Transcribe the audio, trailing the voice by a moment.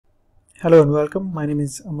Hello and welcome. My name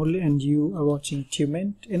is Amulya and you are watching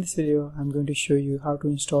TubeMint. In this video, I'm going to show you how to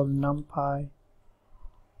install numpy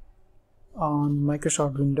on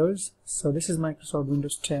Microsoft Windows. So this is Microsoft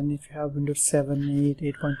Windows 10. If you have Windows 7,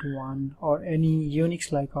 8, 8.1 or any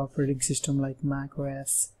Unix-like operating system like Mac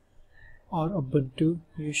OS or Ubuntu,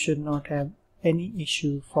 you should not have any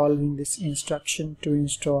issue following this instruction to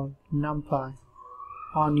install numpy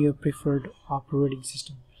on your preferred operating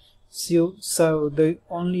system. So the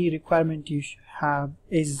only requirement you have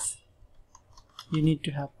is you need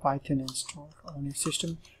to have Python installed on your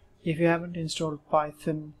system. If you haven't installed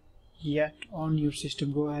Python yet on your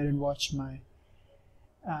system, go ahead and watch my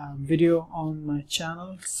video on my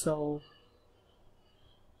channel. So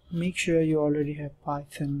make sure you already have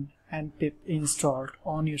Python and pip installed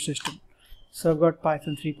on your system. So I've got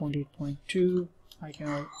Python 3.8.2. I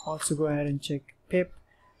can also go ahead and check pip.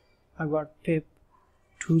 I've got pip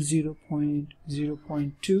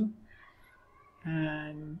 20.0.2,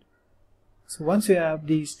 and so once you have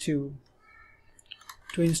these two,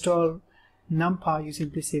 to install numpy you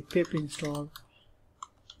simply say pip install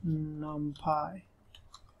numpy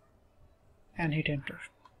and hit enter.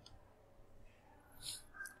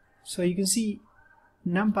 So you can see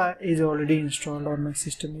numpy is already installed on my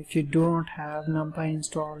system. If you do not have numpy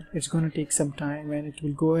installed, it's going to take some time and it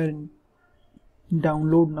will go ahead and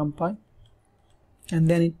download numpy and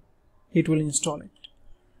then it will install it.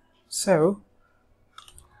 So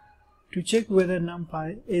to check whether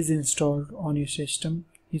numpy is installed on your system,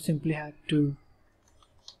 you simply have to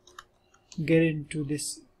get into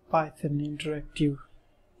this Python interactive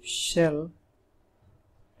shell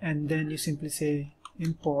and then you simply say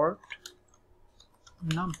import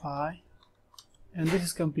numpy, and this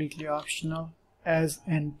is completely optional as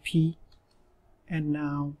np. And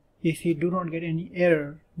now if you do not get any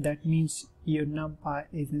error, that means your numpy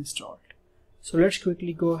is installed. So let's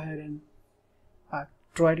quickly go ahead and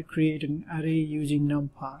try to create an array using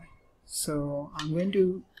numpy. So I'm going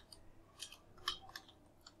to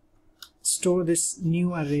store this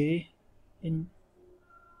new array in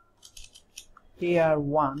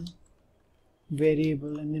AR1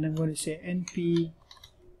 variable, and then I'm going to say np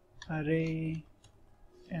array,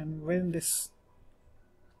 and within this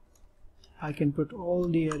I can put all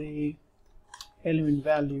the array element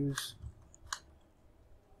values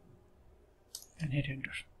and hit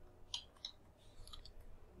enter.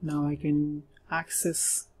 Now I can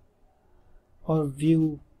access or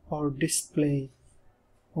view or display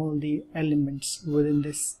all the elements within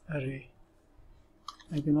this array.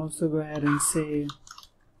 I can also go ahead and say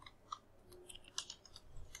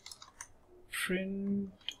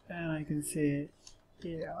print, and I can say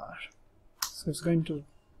AR. So it's going to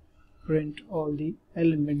print all the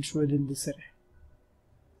elements within this array.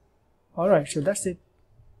 Alright, so that's it.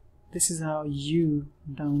 This is how you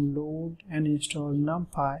download and install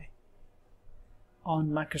numpy on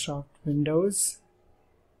Microsoft Windows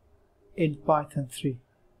in Python 3.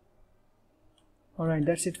 Alright,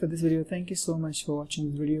 that's it for this video. Thank you so much for watching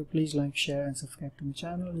this video. Please like, share and subscribe to my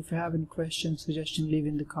channel. If you have any questions, suggestions, leave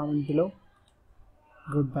in the comment below.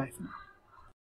 Goodbye for now.